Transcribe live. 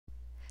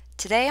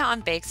Today on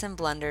Bakes and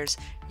Blenders,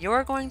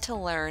 you're going to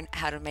learn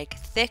how to make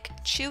thick,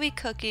 chewy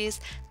cookies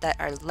that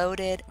are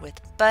loaded with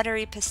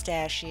buttery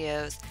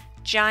pistachios,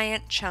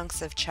 giant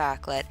chunks of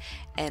chocolate,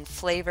 and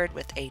flavored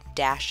with a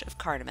dash of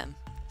cardamom.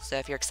 So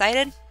if you're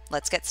excited,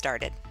 let's get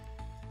started.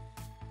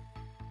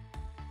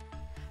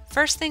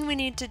 First thing we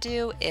need to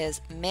do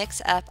is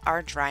mix up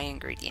our dry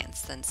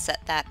ingredients, then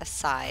set that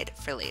aside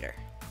for later.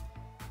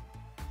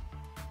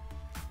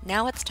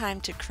 Now it's time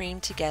to cream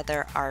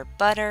together our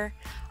butter,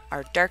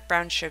 our dark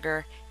brown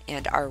sugar,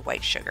 and our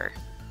white sugar.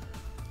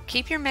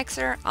 Keep your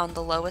mixer on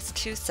the lowest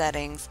two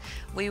settings.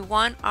 We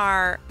want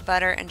our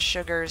butter and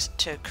sugars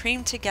to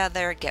cream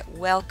together, get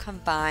well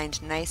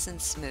combined, nice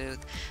and smooth,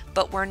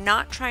 but we're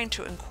not trying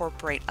to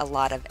incorporate a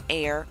lot of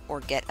air or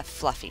get a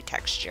fluffy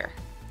texture.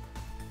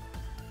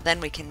 Then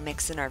we can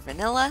mix in our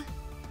vanilla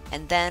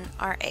and then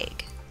our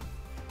egg.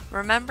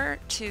 Remember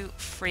to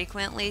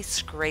frequently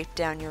scrape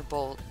down your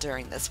bowl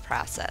during this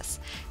process.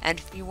 And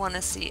if you want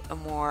to see a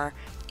more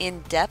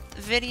in-depth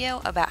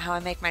video about how I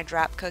make my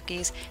drop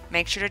cookies,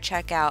 make sure to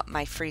check out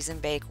my freeze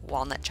and bake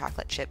walnut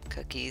chocolate chip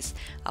cookies.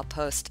 I'll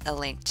post a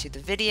link to the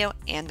video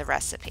and the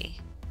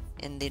recipe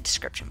in the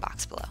description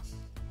box below.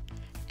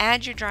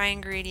 Add your dry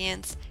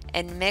ingredients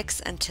and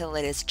mix until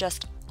it is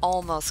just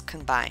almost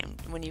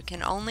combined. When you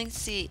can only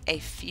see a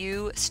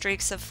few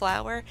streaks of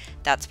flour,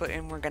 that's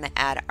when we're going to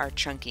add our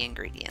chunky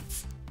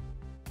ingredients.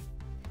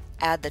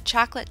 Add the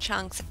chocolate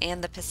chunks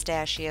and the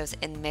pistachios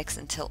and mix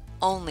until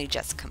only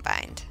just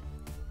combined.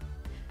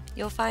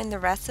 You'll find the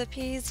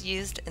recipes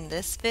used in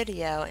this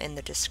video in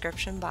the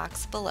description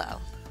box below.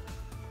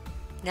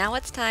 Now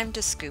it's time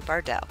to scoop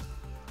our dough.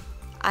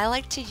 I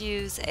like to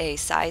use a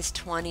size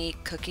 20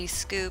 cookie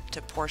scoop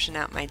to portion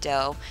out my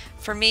dough.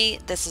 For me,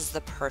 this is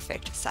the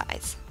perfect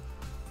size.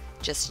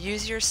 Just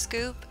use your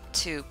scoop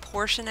to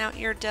portion out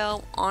your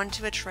dough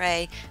onto a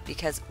tray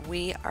because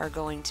we are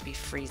going to be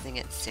freezing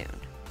it soon.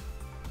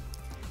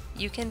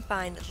 You can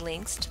find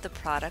links to the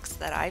products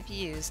that I've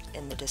used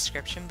in the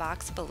description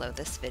box below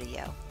this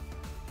video.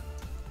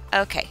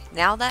 Okay,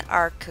 now that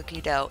our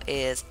cookie dough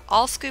is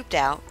all scooped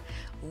out,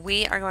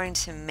 we are going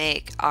to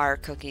make our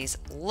cookies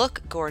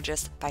look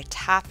gorgeous by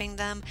topping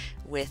them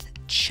with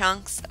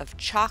chunks of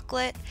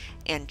chocolate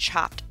and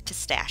chopped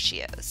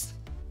pistachios.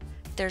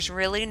 There's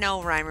really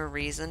no rhyme or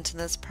reason to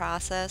this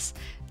process.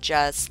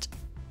 Just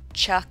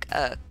chuck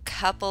a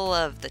couple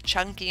of the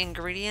chunky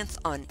ingredients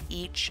on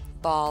each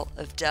ball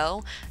of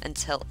dough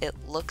until it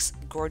looks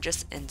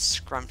gorgeous and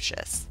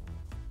scrumptious.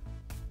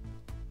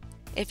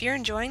 If you're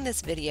enjoying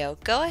this video,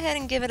 go ahead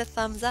and give it a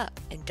thumbs up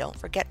and don't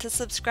forget to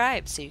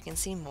subscribe so you can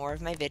see more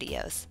of my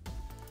videos.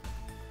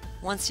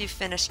 Once you've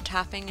finished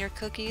topping your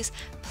cookies,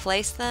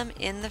 place them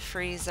in the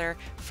freezer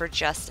for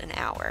just an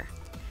hour.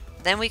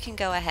 Then we can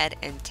go ahead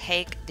and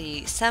take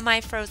the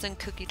semi-frozen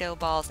cookie dough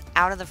balls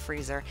out of the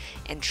freezer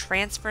and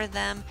transfer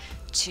them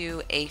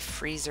to a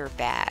freezer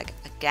bag.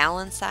 A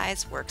gallon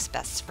size works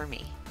best for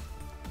me.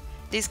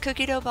 These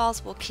cookie dough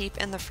balls will keep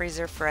in the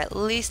freezer for at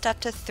least up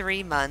to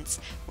 3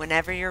 months.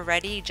 Whenever you're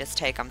ready, just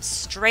take them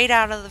straight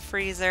out of the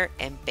freezer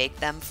and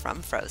bake them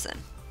from frozen.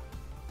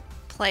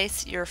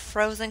 Place your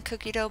frozen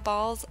cookie dough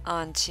balls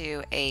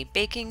onto a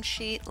baking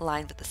sheet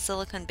lined with a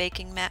silicone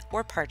baking mat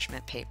or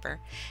parchment paper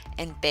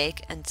and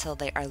bake until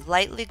they are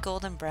lightly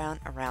golden brown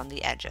around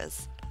the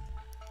edges.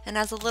 And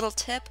as a little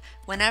tip,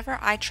 whenever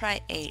I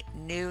try a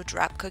new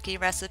drop cookie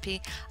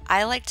recipe,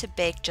 I like to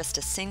bake just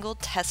a single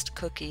test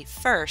cookie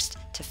first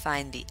to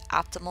find the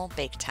optimal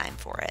bake time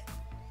for it.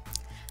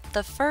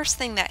 The first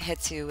thing that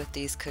hits you with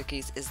these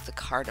cookies is the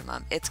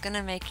cardamom. It's going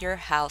to make your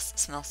house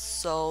smell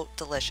so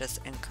delicious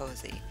and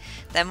cozy.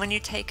 Then when you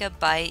take a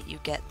bite, you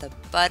get the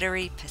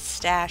buttery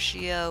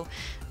pistachio,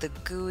 the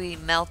gooey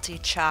melty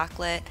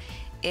chocolate.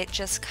 It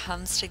just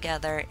comes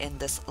together in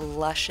this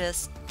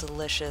luscious,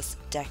 delicious,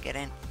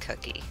 decadent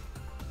cookie.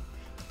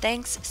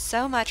 Thanks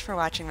so much for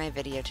watching my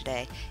video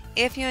today.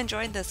 If you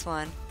enjoyed this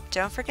one,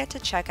 don't forget to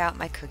check out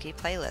my cookie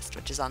playlist,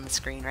 which is on the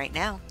screen right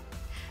now.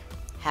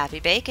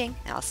 Happy baking,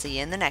 and I'll see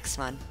you in the next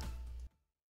one.